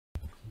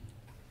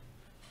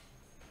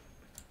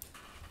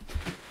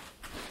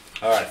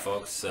Alright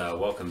folks,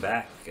 welcome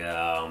back.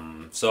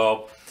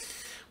 So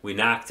we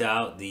knocked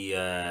out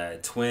the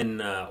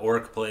twin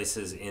orc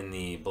places in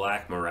the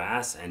Black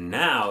Morass, and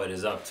now it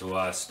is up to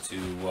us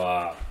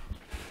to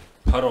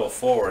huddle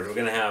forward. We're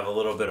going to have a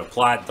little bit of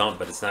plot dump,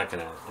 but it's not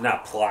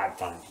plot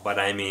dump, but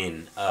I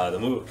mean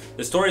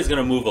the story is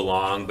going to move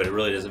along, but it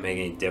really doesn't make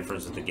any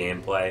difference with the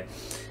gameplay.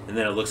 And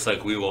then it looks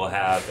like we will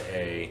have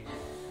a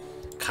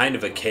kind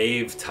of a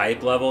cave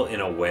type level in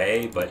a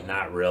way, but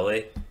not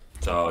really.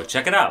 So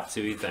check it out,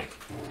 see what you think.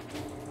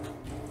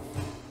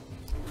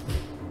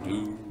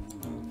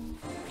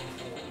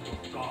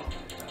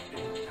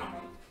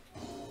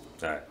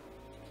 Alright.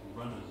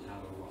 Runners have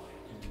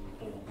arrived in the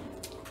form of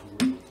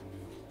a great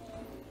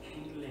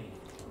Key Lane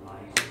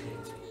lies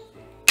dead this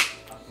day,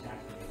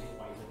 assassinated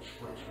by the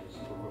treacherous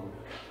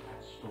Corona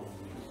at Storm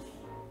Ridge.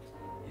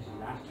 His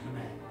last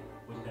command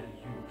was that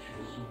you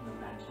should assume the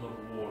mantle of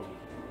war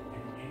leader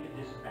and end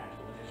this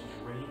battle that has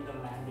drained the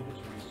land of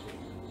its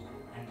resources,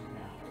 and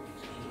now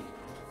its king.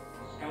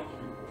 Scouts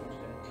report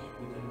that deep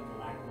within the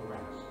Black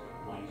Morass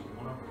lies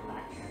one of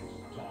Blackhand's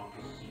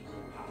darkest seats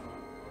of power,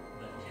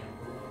 the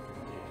Temple of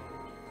the Dead.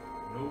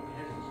 No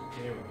peasants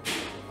dare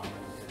approach the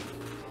lion's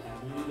den, and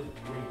only the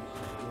bravest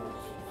of war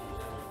soldiers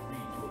have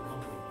agreed to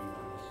accompany you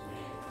on this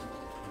mission.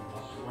 You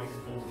must strike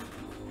boldly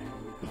and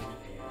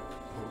without air,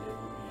 for there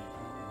will be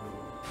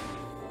no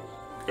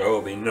reinforcement. There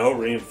will be no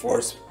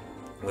reinforcement.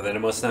 Well, then it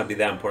must not be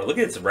that important. Look,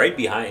 it's right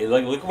behind.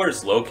 Like, look where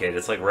it's located.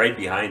 It's like right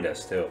behind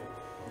us too.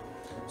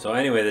 So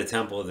anyway, the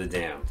Temple of the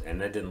Damned, and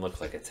that didn't look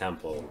like a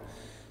temple.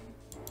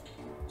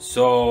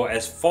 So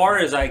as far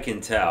as I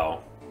can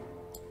tell,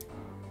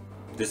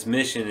 this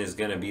mission is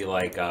gonna be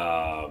like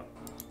a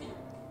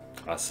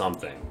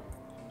something,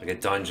 like a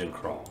dungeon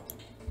crawl.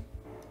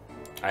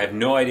 I have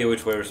no idea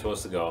which way we're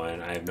supposed to go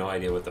in. I have no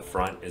idea what the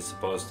front is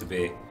supposed to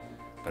be,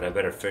 but I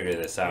better figure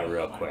this out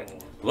real quick.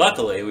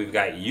 Luckily, we've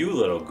got you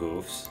little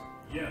goofs.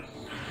 Yes.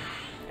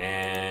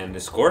 And the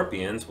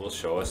scorpions will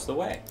show us the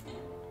way.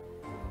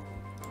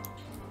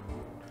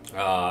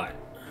 I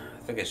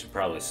think I should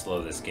probably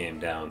slow this game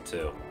down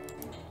too.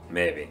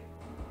 Maybe.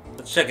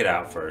 Let's check it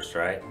out first,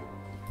 right?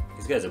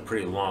 These guys are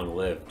pretty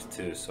long-lived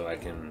too, so I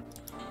can.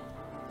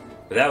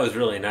 But that was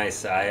really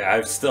nice.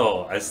 I'm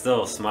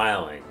still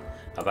smiling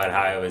about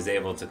how I was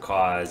able to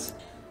cause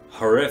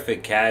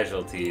horrific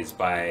casualties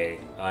by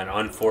an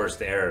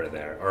unforced error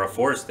there, or a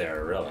forced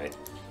error, really.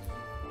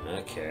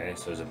 Okay,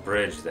 so there's a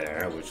bridge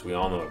there, which we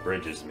all know what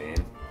bridges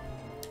mean.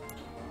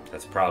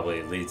 That's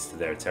probably leads to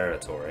their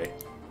territory.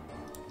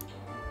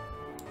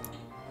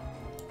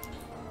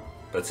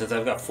 But since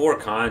I've got 4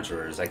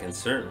 conjurers, I can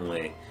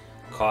certainly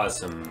cause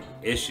some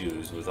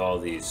issues with all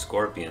these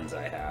scorpions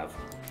I have.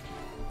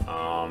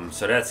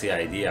 So that's the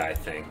idea, I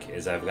think,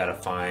 is I've got to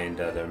find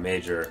their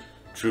major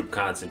troop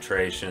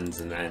concentrations,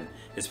 and then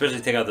especially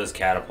take out those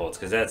catapults,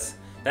 because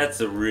that's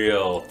the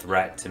real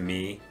threat to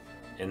me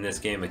in this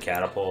game of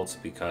catapults,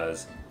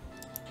 because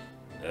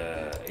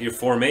your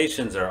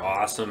formations are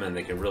awesome and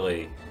you can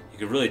really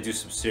do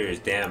some serious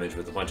damage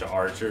with a bunch of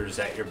archers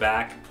at your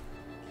back.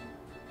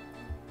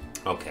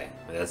 Okay,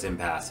 that's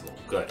impassable.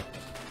 Good.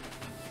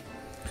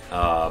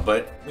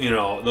 But you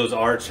know, those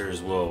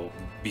archers will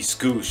be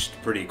scooshed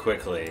pretty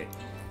quickly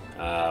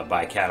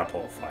by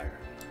catapult fire,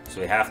 so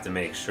we have to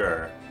make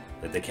sure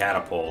that the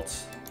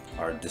catapults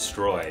are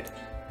destroyed.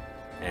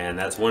 And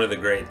that's one of the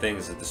great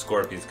things that the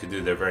scorpions could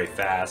do. They're very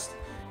fast,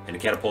 and the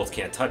catapults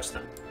can't touch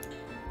them.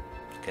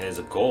 Okay, there's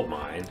a gold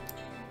mine,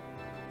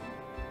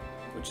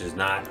 which is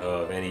not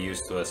of any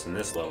use to us in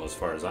this level as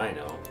far as I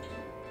know,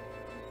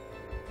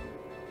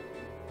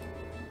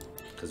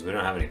 because we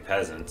don't have any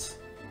peasants.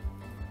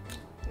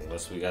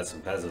 Unless we got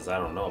some peasants I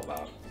don't know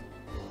about.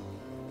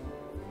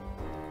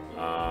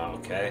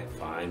 Okay,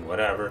 fine,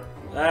 whatever.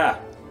 Ah!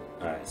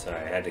 Alright,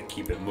 sorry, I had to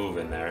keep it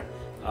moving there.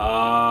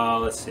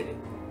 Let's see.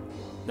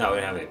 No, we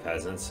don't have any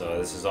peasants, so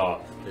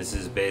this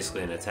is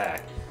basically an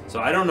attack. So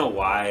I don't know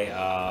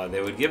why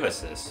they would give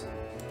us this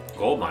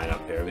gold mine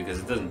up here, because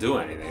it doesn't do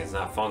anything. It's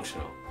not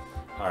functional.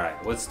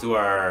 Alright, let's do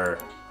our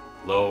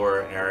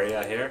lower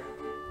area here.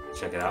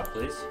 Check it out,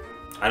 please.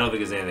 I don't think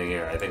there's anything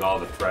here. I think all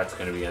the threat's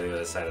going to be on the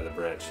other side of the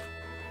bridge,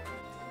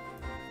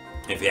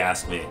 if you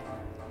ask me.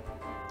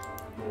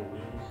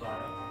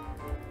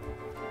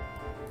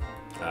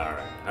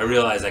 Alright, I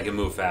realize I can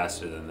move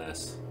faster than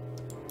this,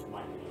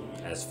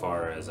 as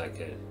far as I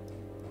could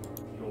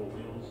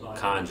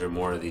conjure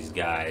more of these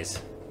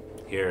guys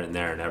here and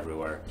there and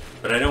everywhere.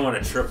 But I don't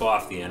want to trip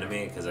off the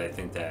enemy, because I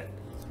think that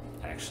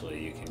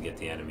actually you can get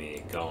the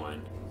enemy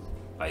going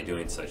by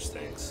doing such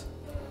things.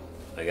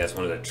 I guess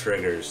one of the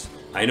triggers,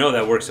 I know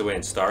that works away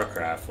in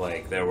StarCraft,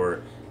 like there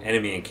were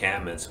enemy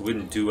encampments who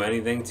wouldn't do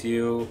anything to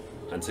you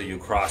until you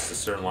crossed a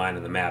certain line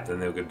on the map, then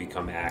they would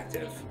become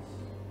active.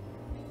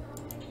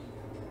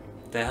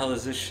 What the hell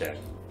is this shit?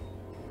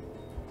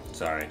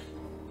 Sorry, I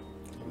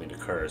don't mean to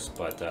curse,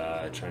 but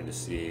trying to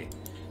see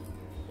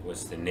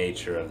what's the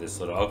nature of this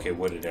little, okay,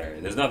 wooded area.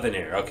 There's nothing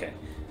here, okay.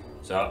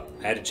 So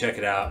I had to check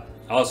it out.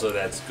 Also,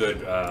 that's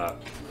good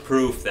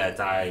proof that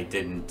I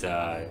didn't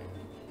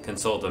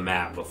consult a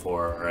map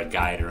before, or a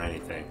guide or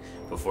anything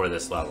before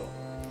this level.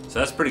 So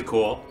that's pretty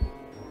cool.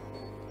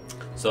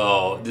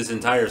 So this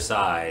entire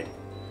side,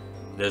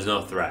 there's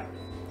no threat.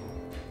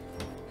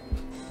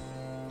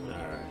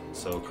 Alright,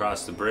 so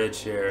across the bridge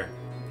here.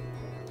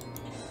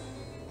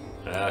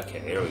 Okay,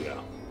 here we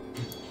go.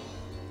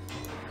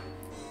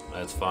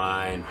 That's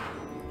fine.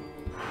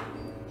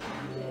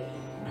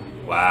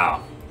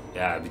 Wow.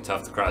 Yeah, it'd be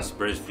tough to cross the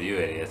bridge for you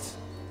idiots.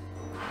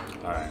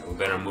 Alright, we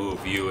better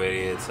move you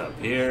idiots up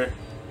here.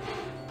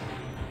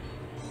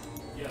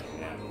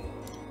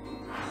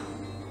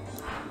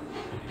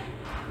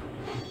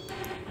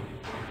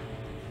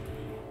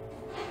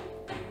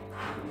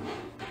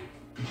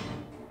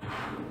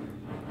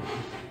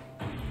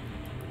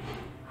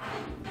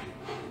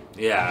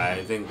 Yeah,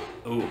 I think.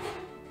 Ooh.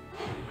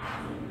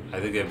 I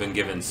think they've been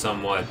given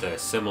somewhat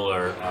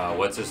similar,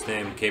 what's his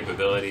name,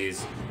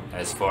 capabilities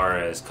as far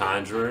as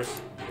conjurers.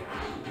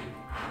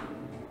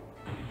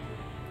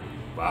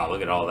 Wow,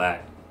 look at all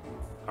that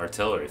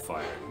artillery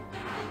fire.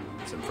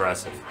 It's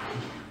impressive.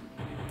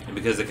 And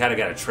because they kind of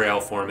got a trail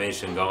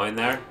formation going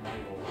there.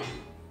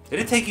 Did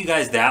it take you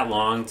guys that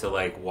long to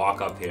like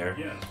walk up here?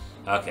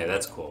 Okay,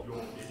 that's cool.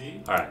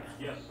 Alright,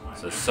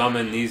 so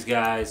summon these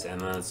guys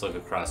and then let's look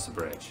across the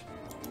bridge.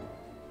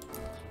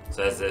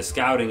 So as the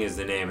scouting is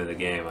the name of the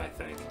game, I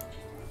think.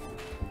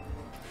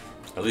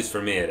 At least for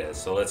me it is.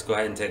 So let's go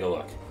ahead and take a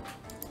look.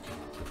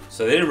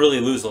 So they didn't really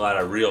lose a lot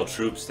of real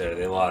troops there.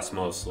 They lost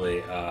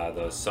mostly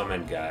those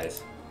summoned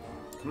guys.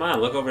 Come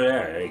on, look over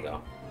there. There you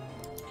go.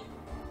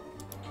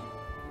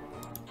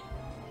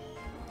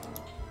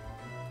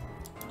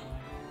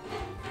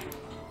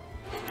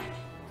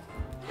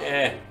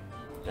 Yeah.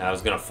 I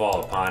was going to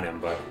fall upon him,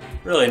 but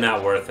really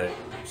not worth it.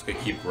 Just going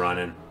to keep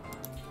running.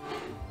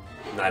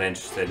 Not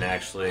interested in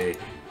actually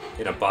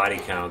getting a body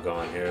count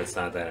going here. It's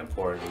not that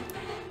important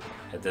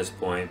at this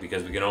point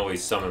because we can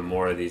always summon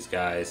more of these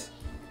guys.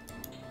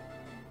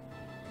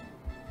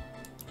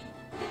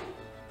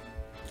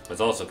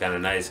 It's also kind of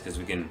nice because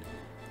we can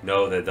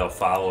know that they'll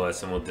follow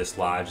us and we'll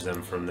dislodge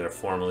them from their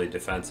formerly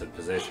defensive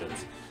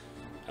positions.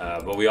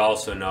 But we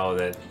also know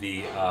that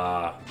the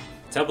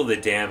Temple of the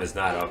Damned is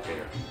not up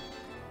here.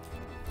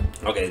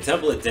 Okay, the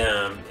Temple of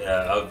Damned,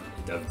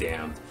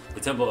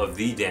 the Temple of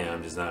the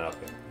Damned is not up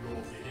here.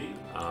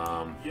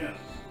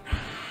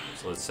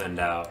 So let's send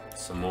out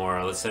some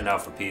more. Let's send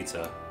out for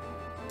pizza.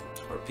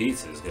 Or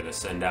pizza is gonna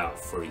send out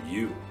for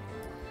you.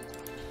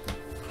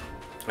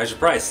 I should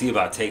probably see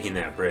about taking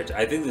that bridge.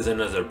 I think there's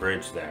another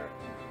bridge there.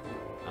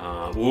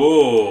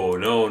 Whoa!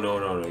 No!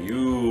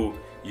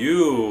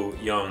 You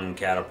young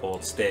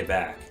catapult, stay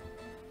back.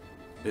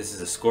 This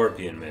is a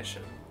Scorpion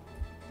mission.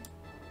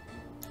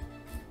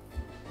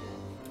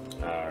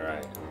 All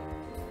right.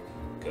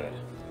 Good.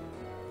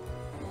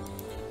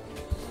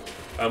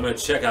 I'm going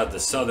to check out the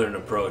southern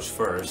approach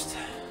first,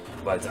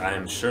 but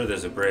I'm sure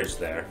there's a bridge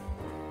there.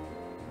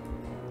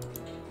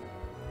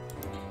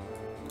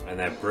 And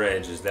that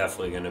bridge is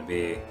definitely going to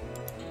be...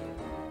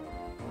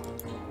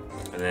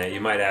 And then you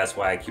might ask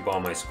why I keep all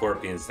my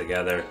scorpions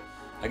together.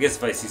 I guess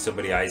if I see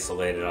somebody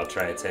isolated, I'll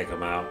try to take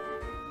them out.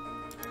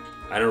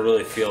 I don't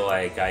really feel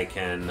like I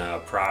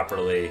can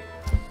properly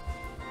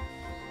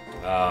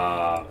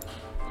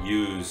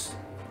use...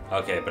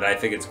 Okay, but I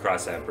think it's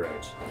across that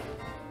bridge.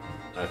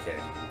 Okay.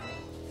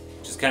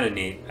 Which is kind of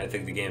neat. I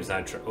think the game's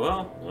not...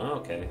 Well,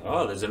 okay.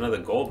 Oh, there's another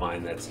gold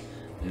mine that's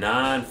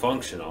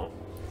non-functional.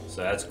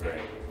 So that's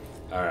great.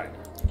 Alright.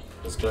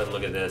 Let's go ahead and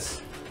look at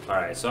this.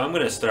 Alright, so I'm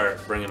going to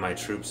start bringing my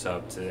troops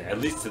up to... At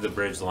least to the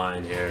bridge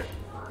line here.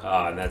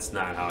 And that's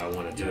not how I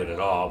want to do it at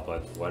all,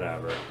 but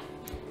whatever.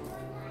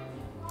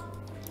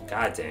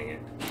 God dang it.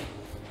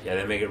 Yeah,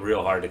 they make it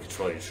real hard to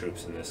control your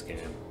troops in this game.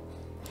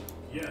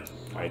 Yes.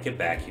 Alright, get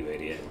back, you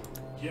idiot.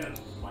 Yes,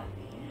 my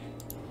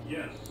liege.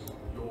 Yes.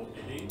 Your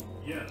bidding.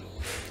 Yes.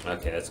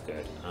 Okay, that's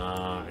good.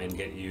 And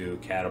get you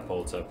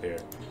catapults up here.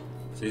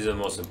 So these are the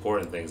most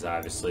important things,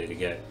 obviously, to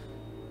get.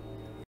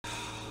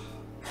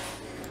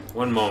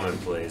 One moment,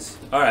 please.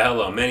 Alright,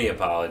 hello. Many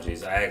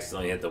apologies. I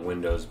accidentally hit the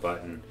Windows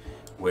button,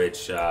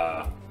 which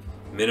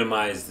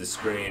minimized the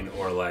screen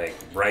or, like,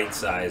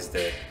 right-sized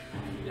it.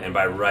 And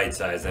by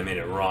right-sized, I mean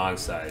it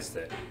wrong-sized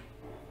it.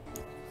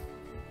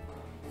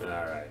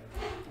 Alright.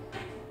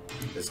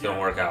 This is going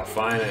to work out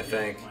fine, I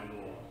think.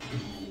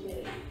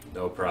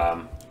 No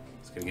problem.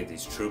 Just going to get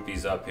these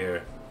troopies up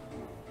here.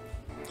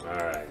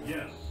 Alright.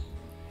 Yes.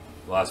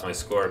 Lost my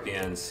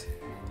scorpions.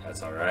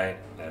 That's alright.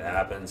 That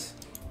happens.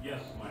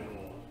 Yes, my lord.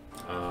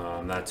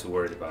 I'm not too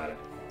worried about it.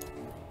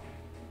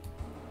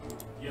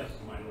 Yes,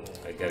 my lord.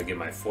 I got to get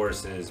my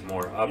forces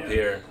more up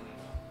here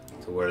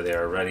to where they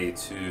are ready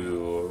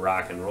to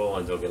rock and roll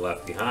and don't get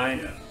left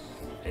behind. Yes.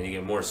 And you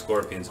get more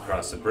scorpions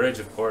across the bridge,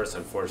 of course.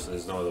 Unfortunately,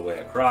 there's no other way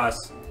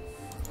across,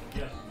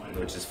 Yes, my lord.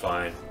 which is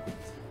fine.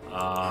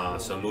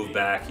 So move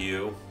back,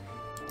 you.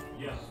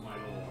 Yes, my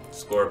lord.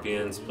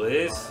 Scorpions,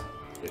 please.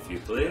 If you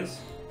please.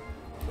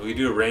 We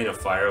do a rain of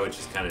fire, which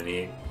is kind of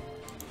neat.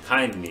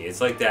 Kind of neat.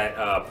 It's like that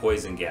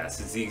poison gas.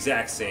 It's the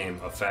exact same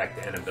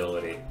effect and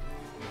ability.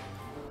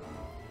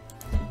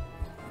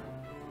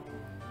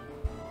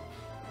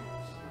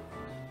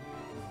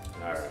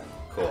 Alright,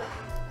 cool.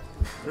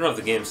 I don't know if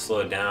the game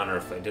slowed down or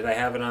if did I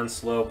have it on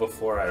slow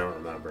before? I don't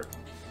remember.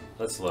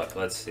 Let's look.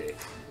 Let's see.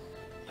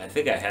 I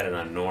think I had it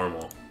on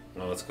normal.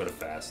 Well, let's go to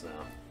fast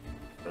now.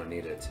 I don't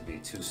need it to be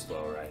too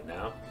slow right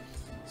now.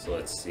 So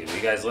let's see. Will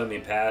you guys let me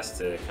pass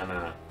to kind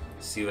of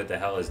see what the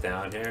hell is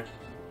down here?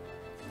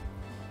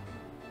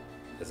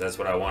 Because that's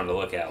what I wanted to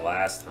look at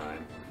last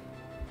time.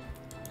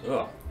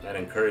 Oh, that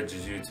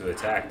encourages you to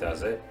attack,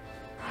 does it?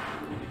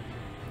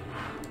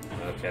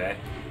 Okay.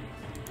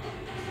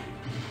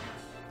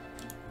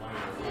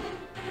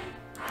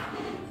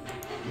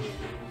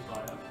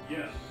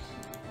 Yes.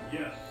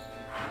 Yes.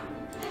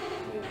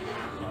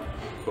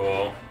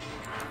 Cool.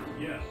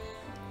 Yes.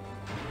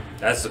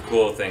 That's the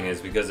cool thing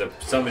is because of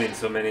so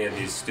many of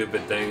these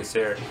stupid things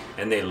here,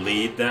 and they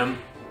lead them.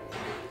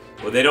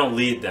 Well, they don't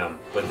lead them,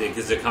 but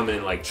because they're coming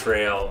in like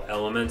trail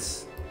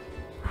elements.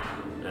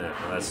 Well,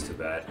 that's too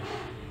bad.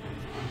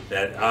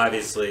 That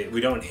obviously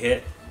we don't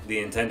hit the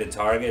intended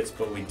targets,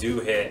 but we do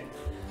hit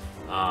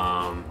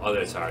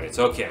other targets.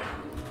 Okay.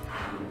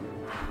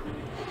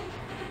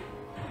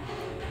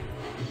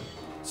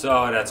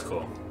 So that's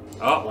cool.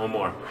 Oh, one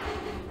more.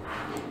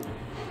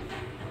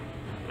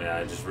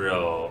 Yeah, just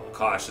real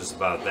cautious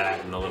about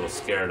that and a little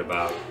scared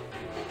about.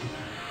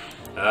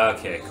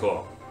 Okay,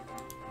 cool.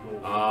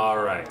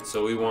 Alright,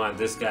 so we want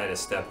this guy to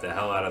step the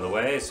hell out of the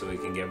way so we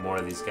can get more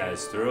of these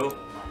guys through.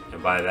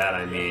 And by that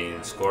I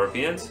mean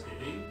scorpions.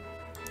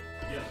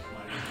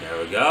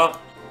 There we go.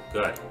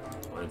 Good.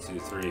 1, 2,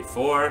 3,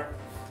 4.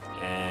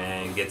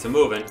 And get to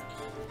moving.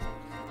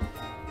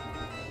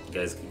 You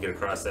guys can get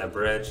across that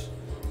bridge.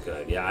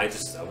 Good. Yeah, I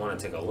want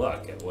to take a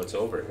look at what's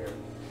over here.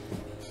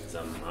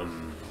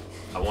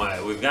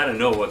 'Cause we've got to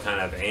know what kind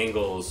of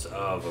angles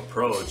of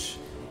approach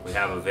we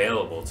have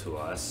available to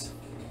us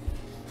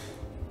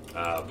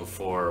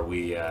before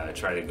we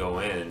try to go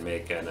in and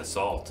make an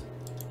assault.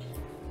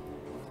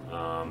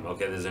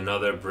 Okay, there's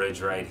another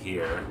bridge right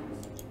here.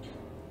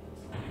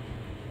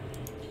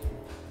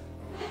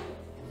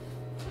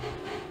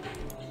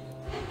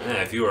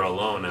 If you were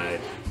alone,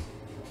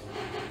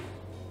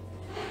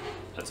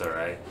 that's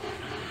alright.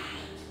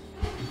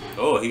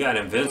 Oh, he got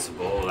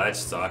invincible. That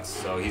sucks.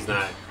 So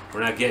we're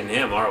not getting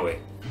him, are we?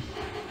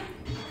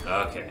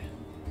 Okay.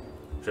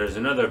 There's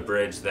another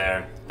bridge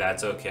there.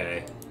 That's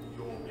okay.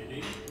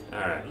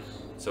 Alright.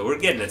 So we're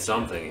getting at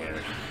something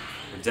here.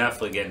 We're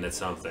definitely getting at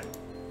something.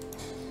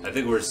 I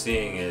think what we're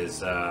seeing is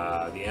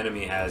the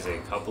enemy has a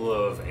couple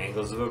of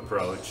angles of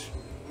approach.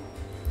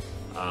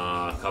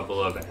 A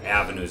couple of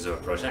avenues of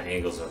approach. Not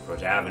angles of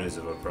approach. Avenues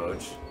of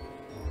approach.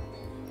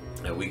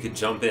 That we could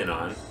jump in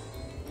on.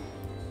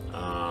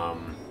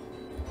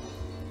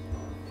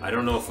 I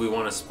don't know if we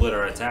want to split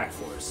our attack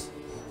force.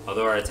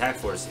 Although our attack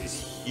force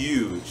is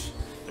huge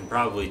and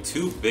probably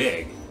too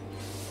big.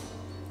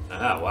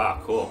 Ah, wow,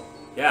 cool.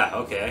 Yeah,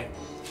 okay.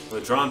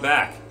 We'll draw them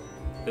back.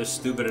 They're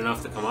stupid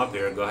enough to come up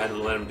here. Go ahead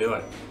and let them do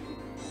it.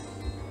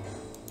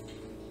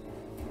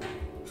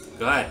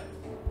 Go ahead.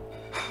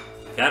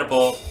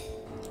 Catapult.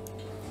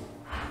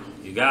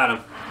 You got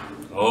him.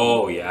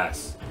 Oh,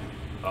 yes.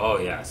 Oh,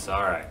 yes.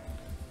 All right.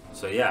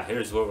 So, yeah,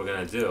 here's what we're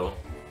going to do.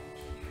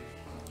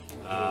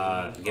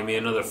 Give me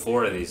another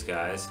 4 of these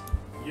guys.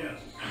 Yes.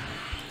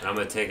 And I'm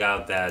going to take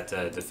out that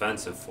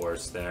defensive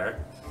force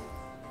there.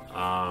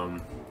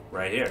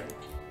 Right here.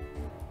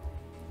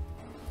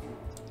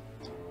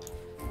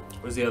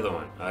 Where's the other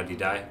one? Did he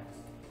die?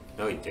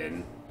 No, he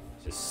didn't.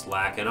 Just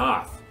slacking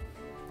off.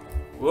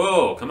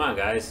 Whoa, come on,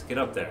 guys. Get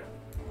up there.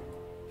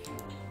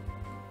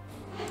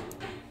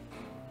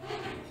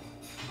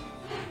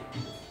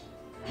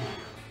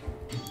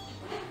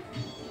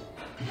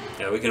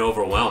 Yeah, we can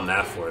overwhelm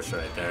that force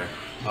right there.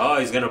 Oh,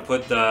 he's going to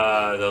put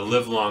the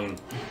live-long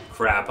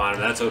crap on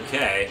him. That's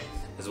okay.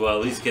 As well,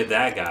 at least get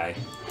that guy.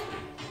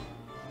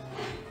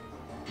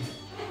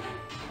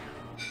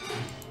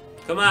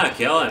 Come on,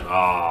 kill him.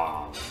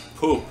 Oh,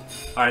 poop.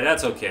 Alright,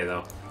 that's okay,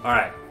 though.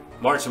 Alright,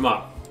 march him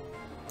up.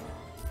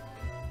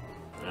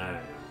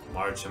 Alright,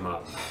 march him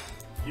up.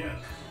 Yes.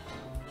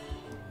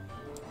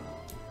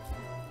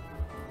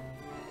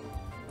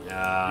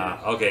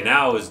 Okay,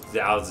 now is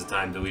the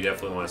time that we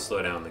definitely want to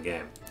slow down the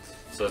game.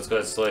 So let's go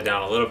ahead and slow it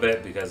down a little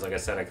bit because, like I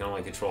said, I can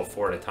only control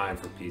 4 at a time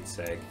for Pete's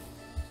sake.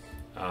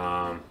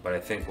 But I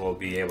think we'll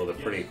be able to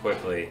pretty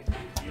quickly.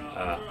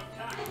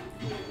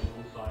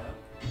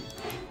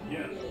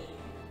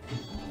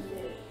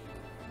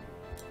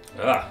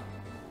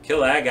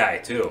 Kill that guy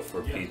too,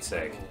 for Pete's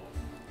sake.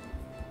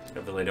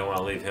 Definitely don't want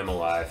to leave him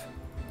alive.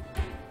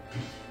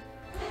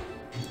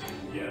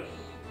 Yes.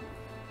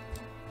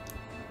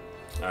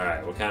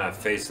 Alright, we're kind of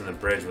facing the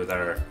bridge with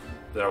our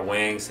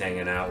wings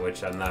hanging out,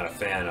 which I'm not a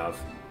fan of.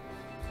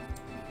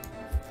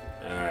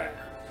 Alright.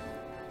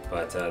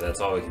 But that's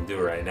all we can do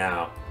right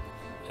now,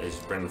 is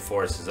just bring the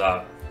forces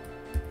up.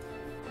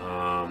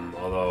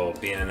 Although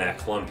being in that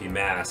clumpy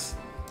mass,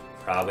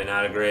 probably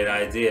not a great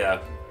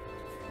idea.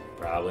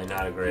 Probably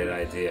not a great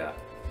idea.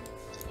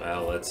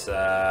 Well, let's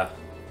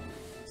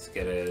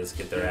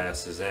get their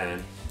asses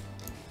in.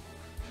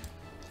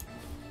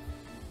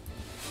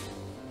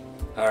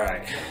 All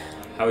right.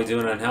 How we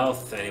doing on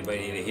health? Anybody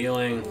need a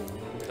healing?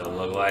 Don't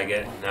look like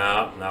it.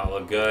 No, not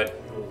look good.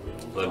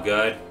 Look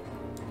good.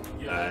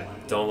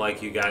 Don't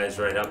like you guys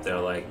right up there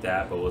like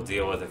that, but we'll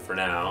deal with it for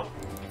now.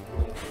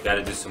 Got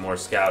to do some more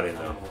scouting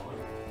though.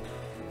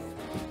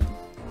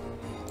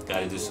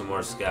 Got to do some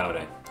more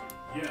scouting,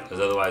 because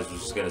otherwise we're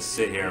just gonna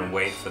sit here and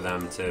wait for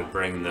them to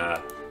bring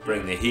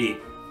the heat,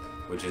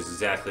 which is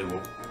exactly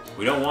what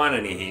we don't want.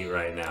 Any heat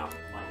right now.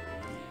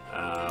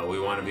 We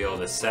want to be able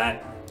to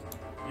set.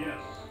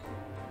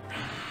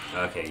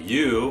 Okay,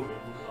 you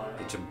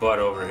get your butt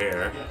over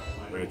here,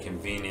 where you're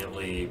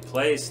conveniently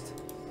placed,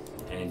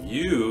 and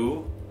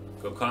you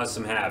go cause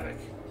some havoc.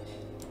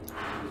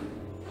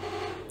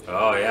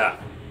 Oh yeah,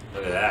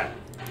 look at that.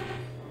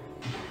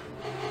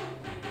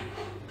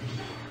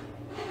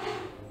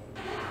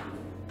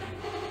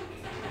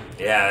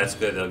 Yeah, that's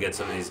good. They'll get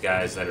some of these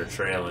guys that are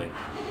trailing.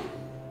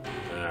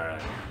 Alright.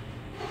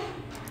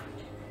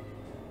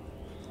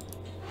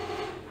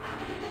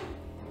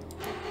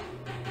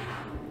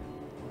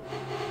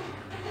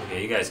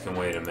 Okay, you guys can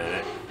wait a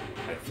minute,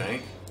 I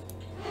think.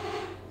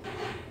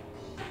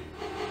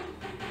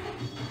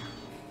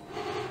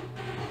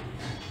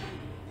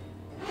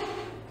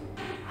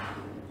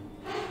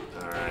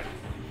 Alright.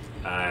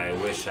 I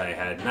wish I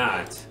had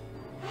not.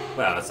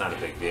 Well, it's not a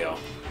big deal.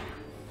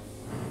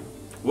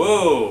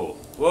 Whoa!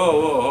 Whoa,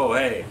 whoa, whoa,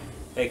 hey.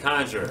 Hey,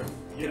 Conjurer.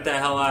 Get the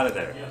hell out of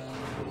there.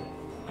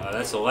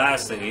 That's the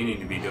last thing you need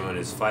to be doing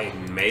is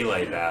fighting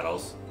melee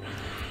battles.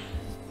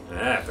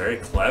 Yeah, very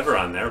clever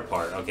on their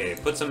part. Okay,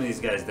 put some of these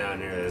guys down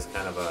here as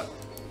kind of a...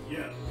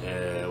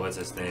 what's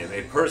his name?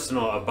 A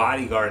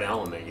bodyguard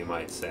element, you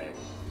might say.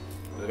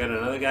 We got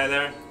another guy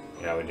there?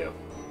 Yeah, we do.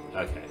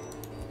 Okay.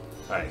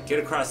 Alright, get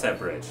across that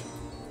bridge.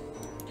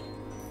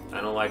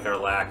 I don't like our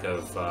lack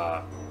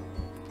of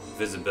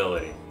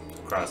visibility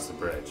across the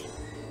bridge.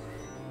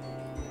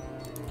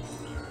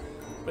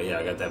 But yeah,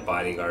 I got that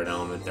bodyguard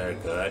element there.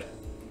 Good.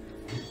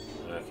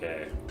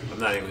 Okay. I'm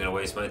not even gonna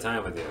waste my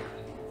time with you.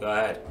 Go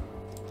ahead.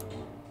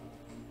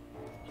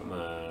 I'm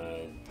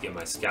gonna get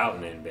my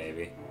scouting in,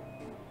 baby.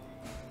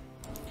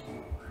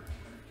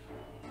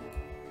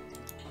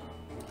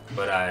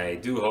 But I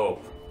do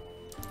hope.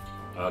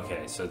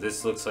 Okay, so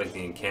this looks like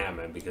the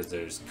encampment because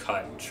there's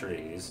cut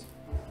trees.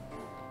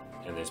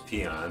 And there's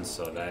peons,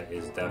 so that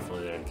is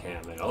definitely their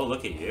encampment. Oh,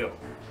 look at you.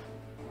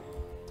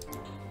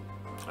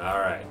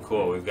 Alright,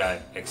 cool. We've got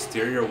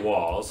exterior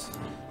walls.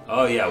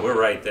 Oh yeah, we're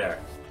right there.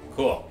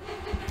 Cool.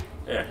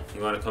 Here,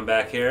 you want to come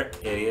back here,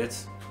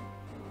 idiots?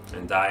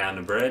 And die on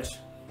the bridge?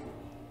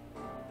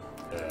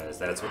 Because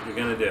that's what you're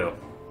going to do.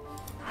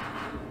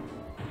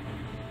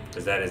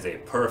 Because that is a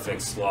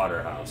perfect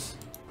slaughterhouse.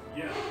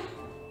 Yeah.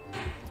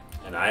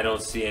 And I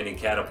don't see any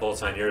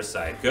catapults on your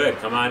side. Good,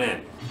 come on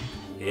in.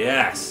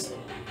 Yes.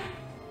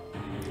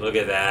 Look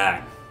at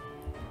that.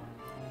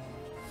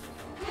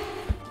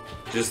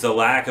 Just a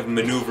lack of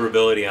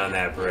maneuverability on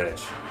that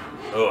bridge.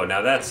 Oh,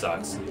 now that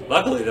sucks.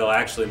 Luckily, they'll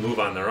actually move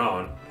on their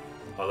own.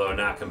 Although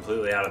not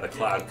completely out of the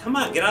cloud. Come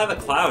on, get out of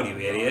the cloud, you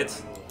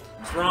idiots.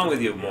 What's wrong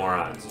with you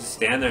morons? Just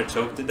stand there and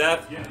choke to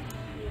death?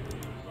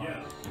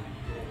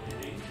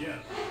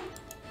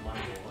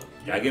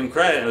 Gotta give him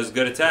credit, it was a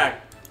good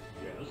attack.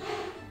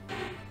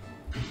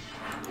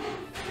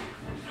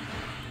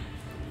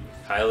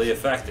 Highly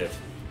effective.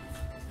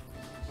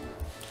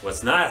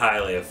 What's not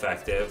highly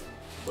effective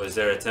was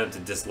their attempt to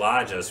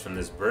dislodge us from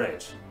this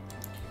bridge.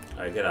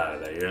 Alright, get out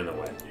of there. You're in the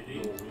way.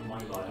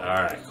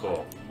 Alright,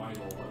 cool.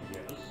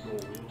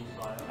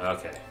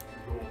 Okay.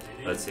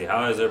 Let's see.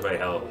 How is everybody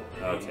health?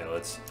 Okay,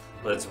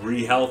 let's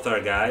re-health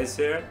our guys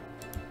here.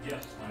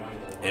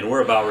 And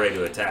we're about ready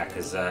to attack,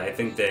 because I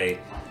think they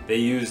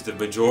used the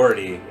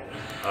majority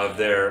of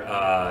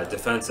their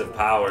defensive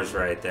powers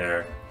right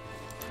there.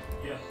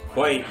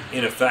 Quite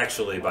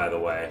ineffectually, by the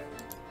way.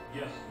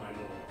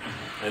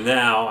 And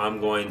now I'm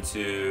going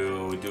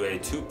to do a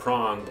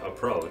two-pronged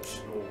approach.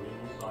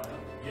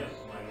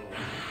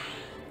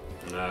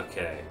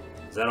 Okay.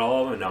 Is that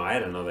all of them? No, I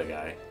had another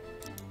guy.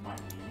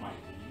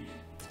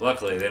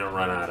 Luckily, they don't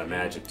run out of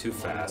magic too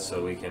fast,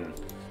 so we can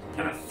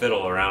kind of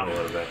fiddle around a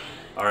little bit.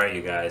 Alright,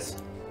 you guys.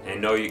 And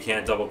no, you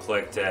can't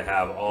double-click to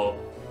have all...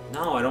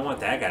 No, I don't want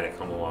that guy to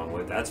come along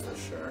with, that's for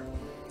sure.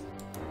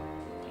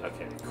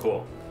 Okay,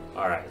 cool.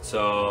 Alright,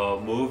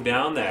 so move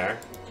down there,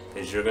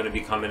 because you're going to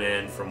be coming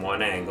in from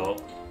one angle.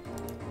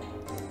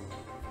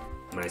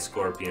 My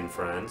scorpion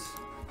friends.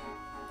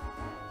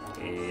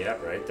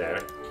 Yep, right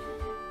there.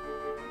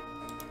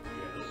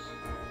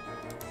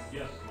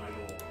 Yes, my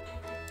lord.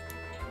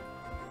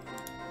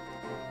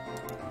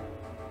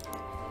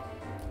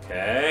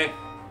 Okay.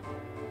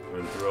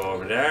 Run through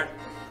over there.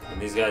 And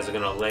these guys are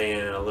going to lay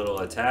in a little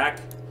attack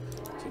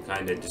to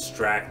kind of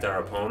distract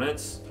our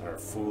opponents, our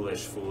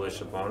foolish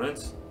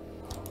opponents.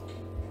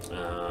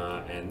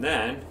 And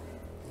then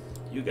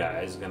you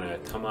guys are going to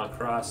come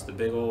across the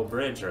big old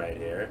bridge right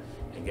here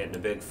and get in a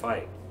big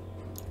fight.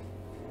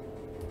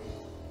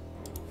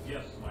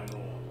 Yes, my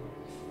lord.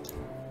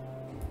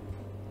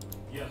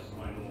 Yes,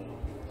 my lord.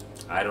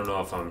 I don't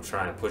know if I'm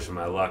pushing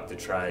my luck to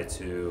try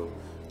to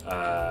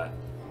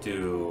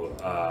do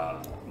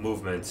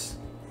movements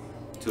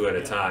 2 at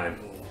a time.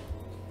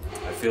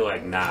 I feel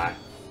like not.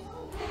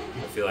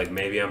 I feel like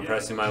maybe I'm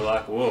pressing my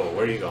luck. Whoa,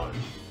 where are you going?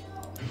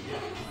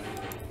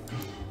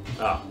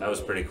 Oh, that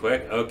was pretty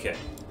quick. Okay.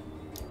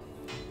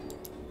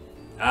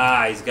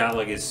 Ah, he's got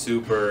like his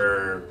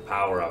super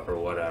power up or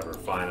whatever.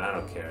 Fine, I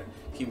don't care.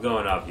 Keep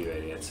going up, you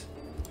idiots.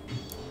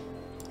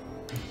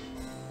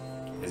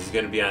 He's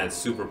going to be on its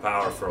super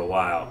power for a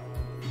while,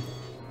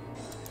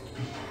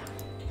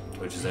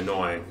 which is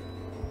annoying.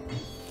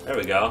 There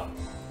we go.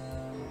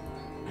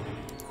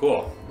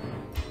 Cool.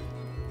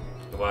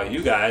 While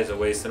you guys are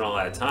wasting all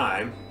that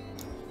time,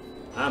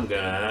 I'm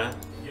gonna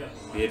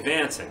be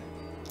advancing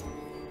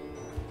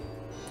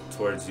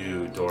towards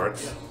you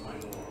dorks.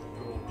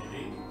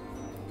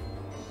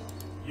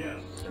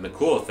 And the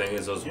cool thing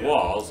is those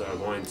walls are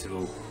going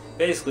to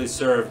basically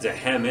serve to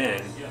hem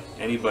in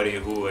anybody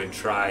who would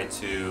try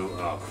to...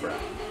 Oh, crap.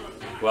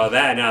 Well,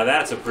 now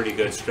that's a pretty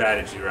good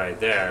strategy right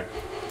there.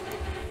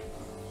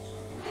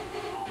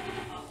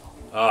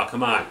 Oh,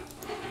 come on.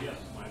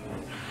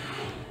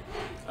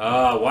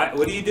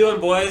 What are you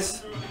doing,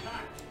 boys?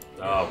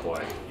 Oh,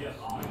 boy.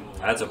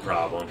 That's a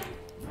problem.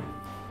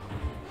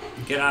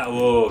 Get out.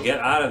 Whoa, get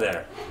out of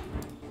there.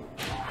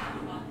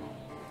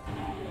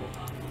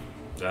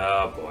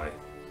 Oh, boy.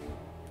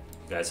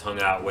 You guys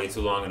hung out way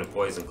too long in a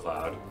poison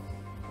cloud.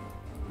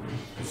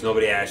 There's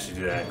nobody asked you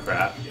to do that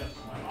crap.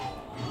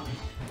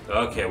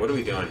 Okay, what are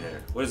we doing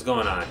here? What is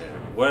going on here?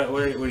 What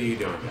are you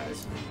doing,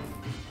 guys?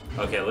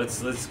 Okay,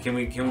 can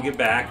we get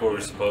back where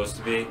we're supposed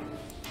to be?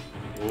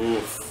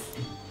 Oof.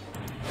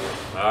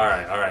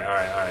 Alright.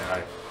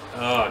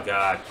 Oh,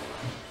 God.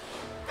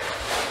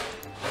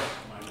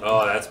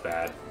 Oh, that's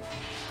bad.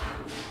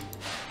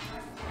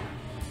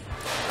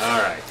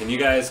 Alright, can you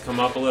guys come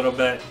up a little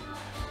bit?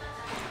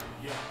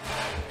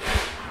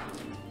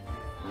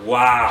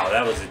 Wow,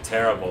 that was a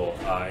terrible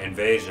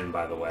invasion,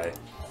 by the way.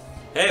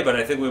 Hey, but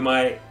I think we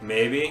might.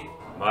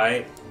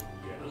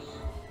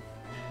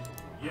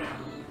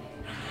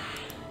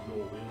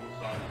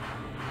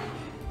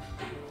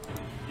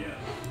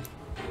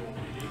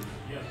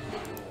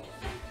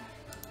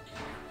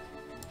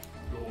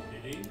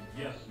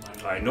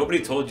 Alright, nobody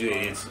told you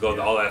idiots to go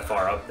all that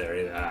far up there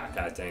either. Ah,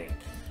 god dang it.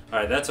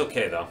 Alright, that's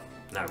okay though.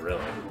 Not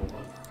really.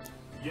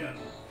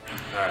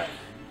 Alright,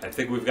 I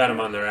think we've got them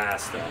on their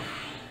ass though.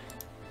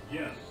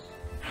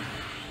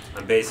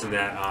 I'm basing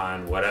that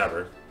on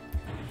whatever.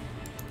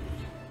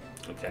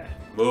 Okay,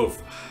 move.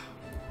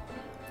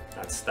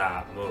 Not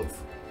stop, move.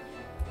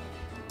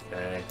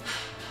 Okay.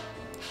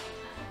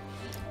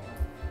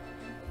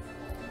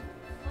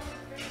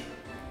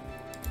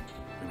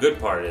 The good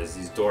part is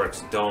these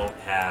dorks don't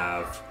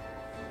have...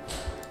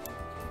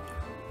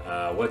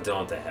 what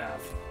don't they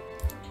have?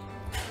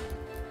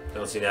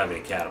 Don't seem to have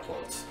any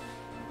catapults.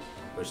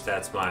 Which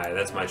that's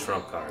my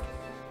trump card.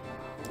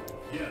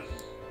 Yes.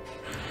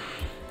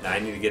 Now I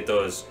need to get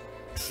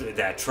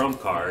that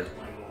trump card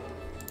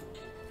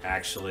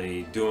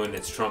actually doing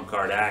its trump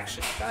card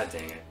action. God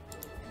dang it.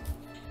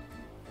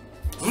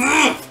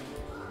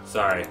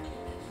 Sorry.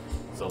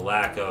 It's a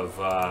lack of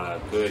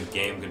good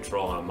game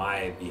control on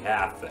my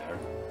behalf there.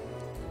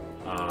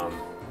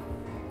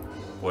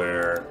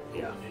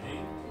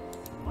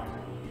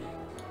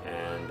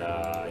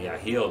 Yeah,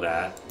 heal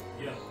that.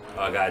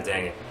 Oh, god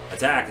dang it.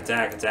 Attack.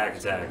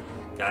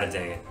 God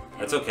dang it.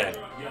 That's okay.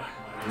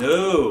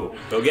 No!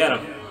 Go get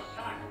him.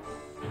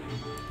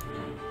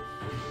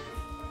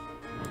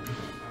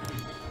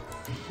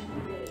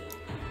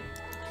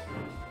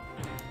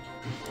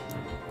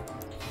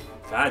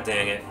 God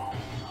dang it.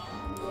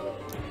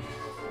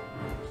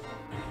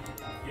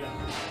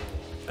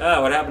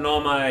 Ah, what happened to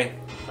all my...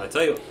 I'll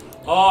tell you...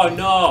 Oh,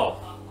 no!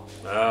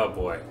 Oh,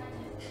 boy.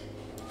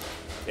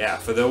 Yeah,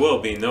 for there will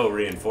be no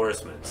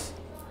reinforcements.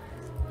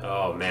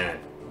 Oh, man.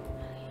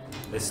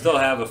 They still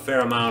have a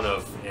fair amount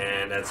of...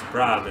 And that's the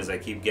problem, is I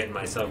keep getting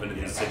myself into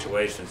these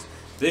situations.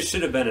 This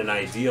should have been an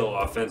ideal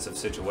offensive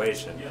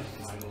situation.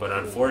 But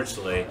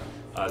unfortunately,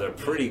 they're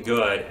pretty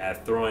good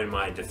at throwing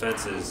my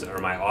defenses, or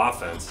my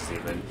offenses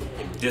even,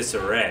 in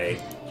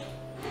disarray.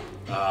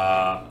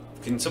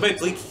 Can somebody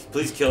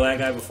please kill that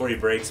guy before he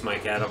breaks my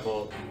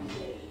catapult?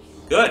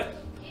 Good!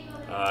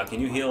 Can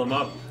you heal him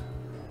up?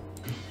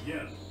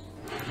 Yes.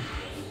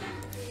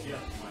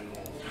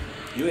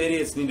 You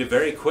idiots need to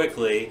very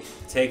quickly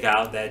take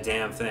out that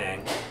damn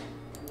thing.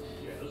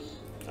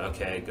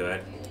 Okay,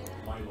 good.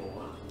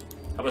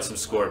 How about some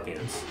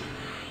scorpions?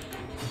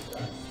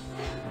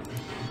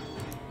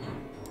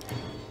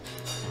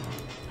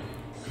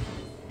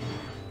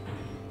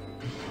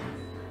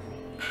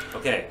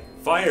 Okay,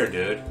 fire,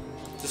 dude.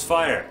 Just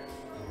fire.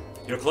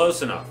 You're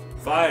close enough.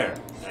 Fire.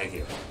 Thank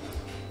you.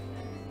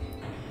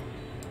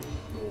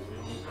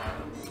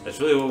 That's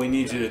really what we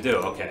need you to do.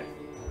 Okay.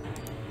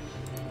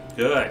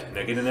 Good.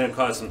 Now get in there and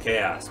cause some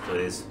chaos,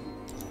 please.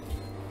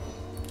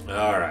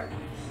 Alright.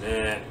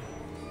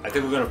 I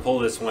think we're going to pull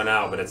this one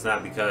out, but it's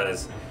not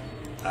because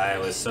I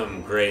was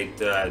some great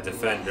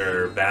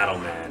defender battle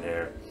man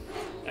here.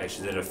 I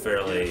actually did a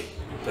fairly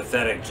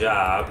pathetic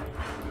job.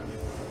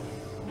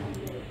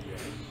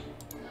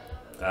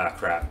 Ah,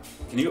 crap.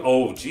 Can you...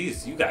 Oh,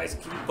 jeez. You guys,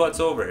 keep your butts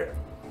over here.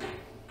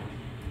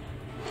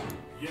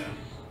 Yes.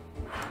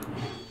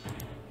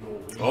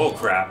 Oh,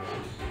 crap.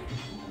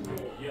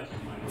 Yes,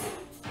 my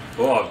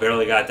lord. Oh, I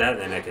barely got that in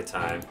the nick of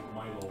time.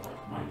 My lord.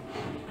 My lord.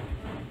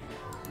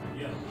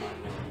 Yes,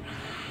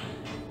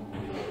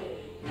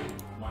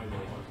 my lord. My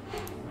lord.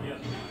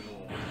 Yes, my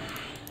lord.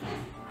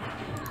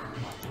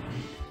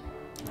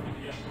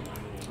 Yes, my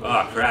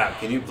lord. Oh, crap.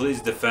 Can you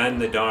please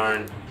defend the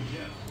darn...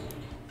 Yes.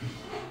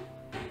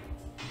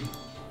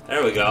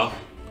 There we go.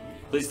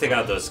 Please take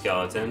out those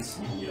skeletons.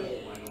 Yes,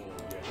 my lord.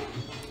 Yes.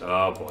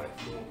 Oh, boy.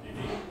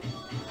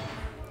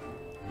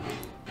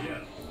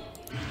 Yes.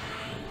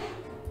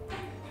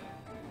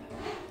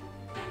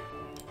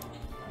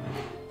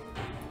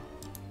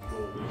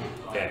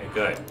 Okay,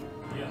 good.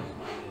 Yes,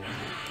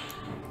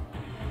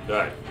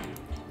 Good.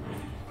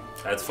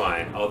 That's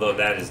fine. Although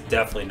that is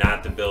definitely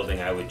not the building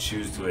I would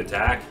choose to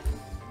attack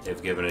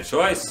if given a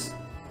choice.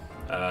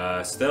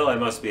 Still, I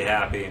must be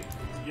happy.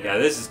 Yeah,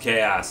 this is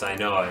chaos. I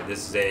know it.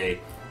 This is a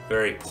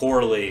very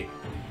poorly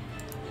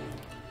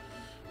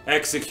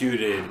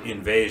executed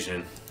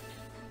invasion.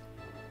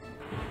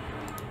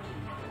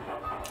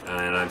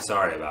 And I'm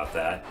sorry about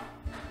that.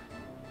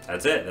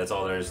 That's it. That's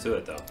all there is to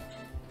it, though.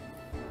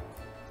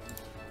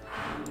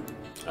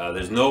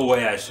 There's no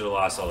way I should have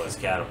lost all those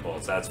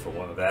catapults. That's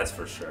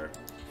for sure.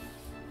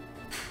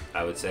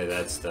 I would say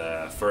that's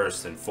the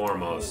first and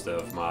foremost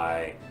of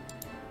my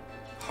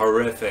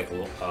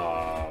horrifically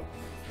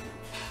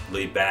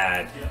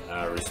bad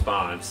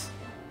response.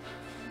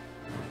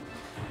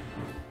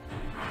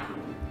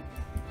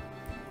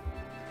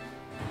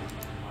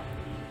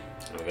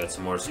 We got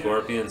some more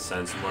scorpions.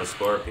 Send some more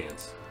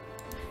scorpions.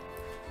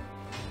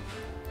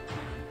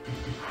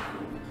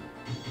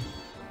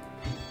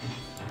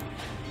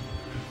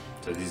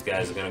 So these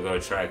guys are going to go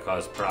try to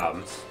cause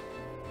problems,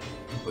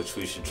 which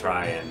we should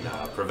try and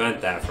prevent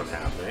that from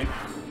happening.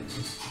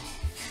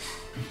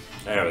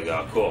 There we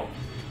go. Cool.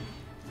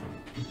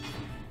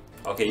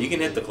 Okay, you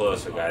can hit the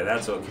closer guy.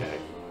 That's okay.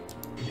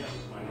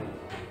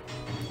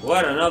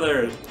 What?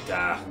 Another...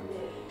 Ah.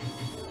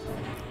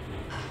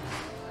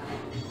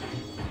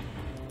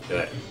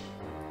 Good.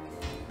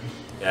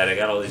 Yeah, they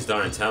got all these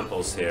darn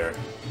temples here,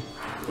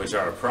 which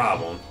are a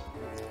problem,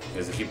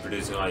 because they keep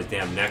producing all these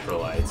damn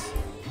necrolytes.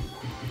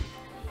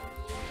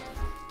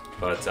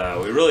 But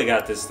we really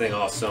got this thing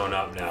all sewn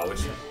up now,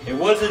 which it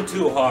wasn't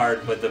too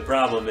hard, but the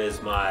problem is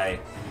my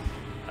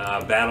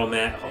battle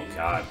man. Oh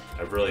god,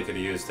 I really could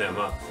have used him.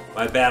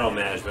 My battle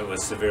management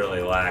was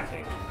severely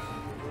lacking.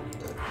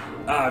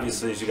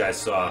 Obviously, as you guys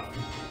saw.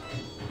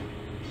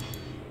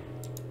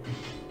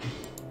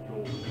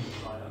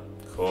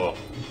 Cool.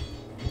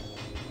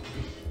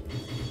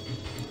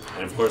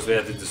 And of course, we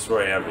have to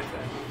destroy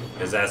everything,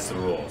 because that's the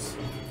rules.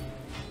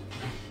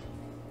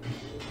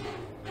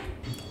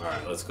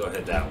 Alright, let's go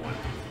hit that one.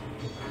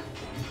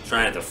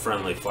 Trying to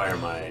friendly fire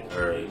my,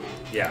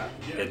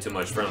 get too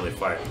much friendly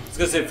fire. I was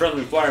gonna say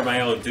friendly fire my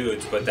own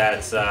dudes, but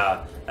that's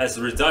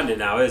redundant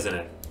now, isn't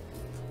it?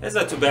 It's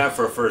not too bad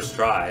for a first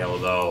try,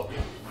 although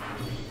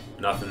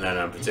nothing that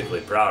I'm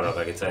particularly proud of,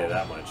 I can tell you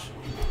that much.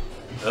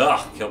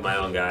 Ugh, killed my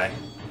own guy.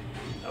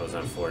 That was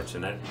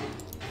unfortunate.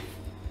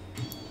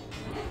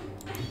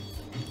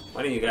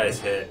 Why don't you guys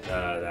hit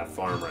that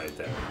farm right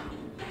there?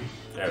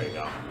 There we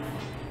go.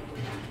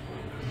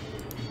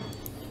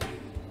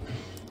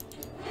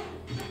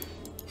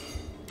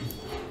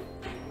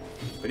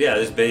 But yeah,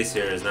 this base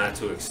here is not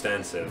too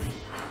extensive.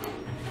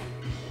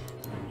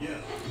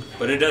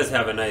 But it does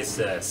have a nice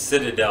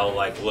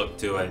citadel-like look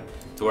to it,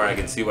 to where I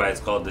can see why it's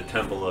called the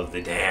Temple of the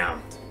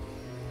Damned.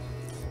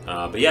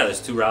 But yeah,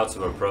 there's two routes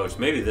of approach.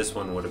 Maybe this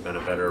one would have been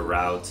a better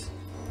route.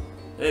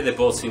 They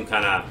both seem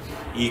kind of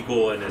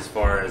equal in as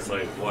far as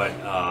like what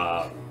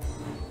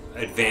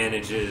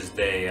advantages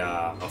they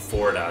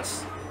afford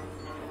us.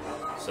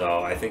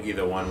 So I think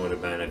either one would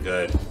have been a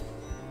good...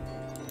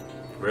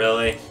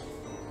 Really?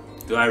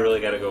 Do I really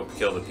gotta go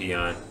kill the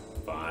peon?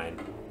 Fine.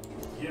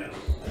 Yeah.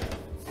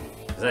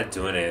 It's not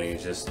doing anything,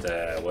 it's just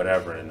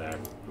whatever in there.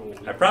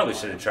 I probably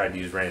should have tried to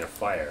use Rain of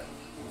Fire.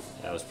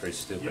 That was pretty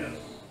stupid. Yeah.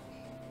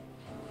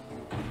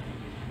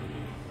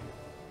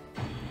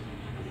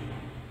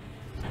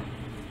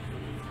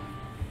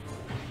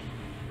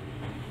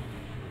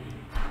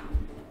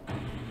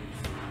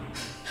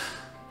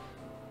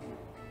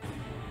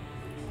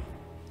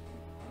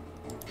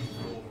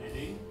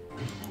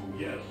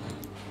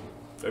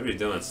 Whatever you're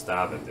doing,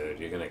 stop it, dude.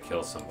 You're gonna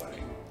kill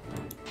somebody.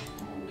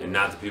 And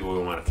not the people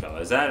we want to kill.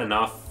 Is that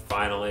enough,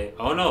 finally?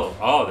 Oh, no.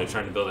 Oh, they're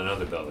trying to build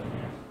another building.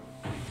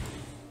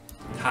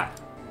 God.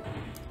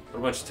 What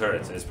a bunch of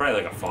turrets. It's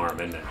probably like a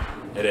farm, isn't it?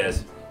 It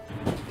is.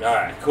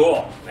 Alright,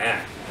 cool.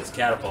 Man, those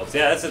catapults.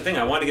 Yeah, that's the thing.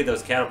 I want to get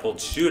those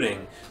catapults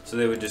shooting so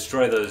they would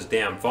destroy those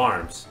damn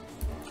farms.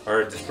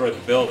 Or destroy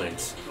the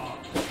buildings.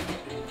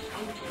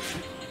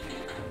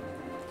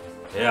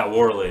 Yeah,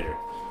 war leader.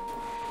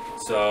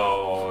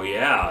 So,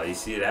 yeah, you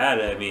see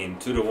that? I mean,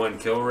 2-to-1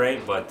 kill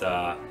rate, but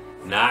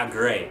not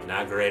great.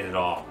 Not great at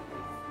all.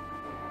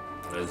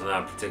 I was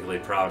not particularly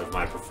proud of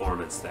my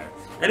performance there.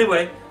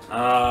 Anyway,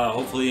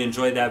 hopefully you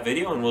enjoyed that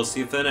video, and we'll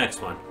see you for the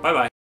next one. Bye-bye.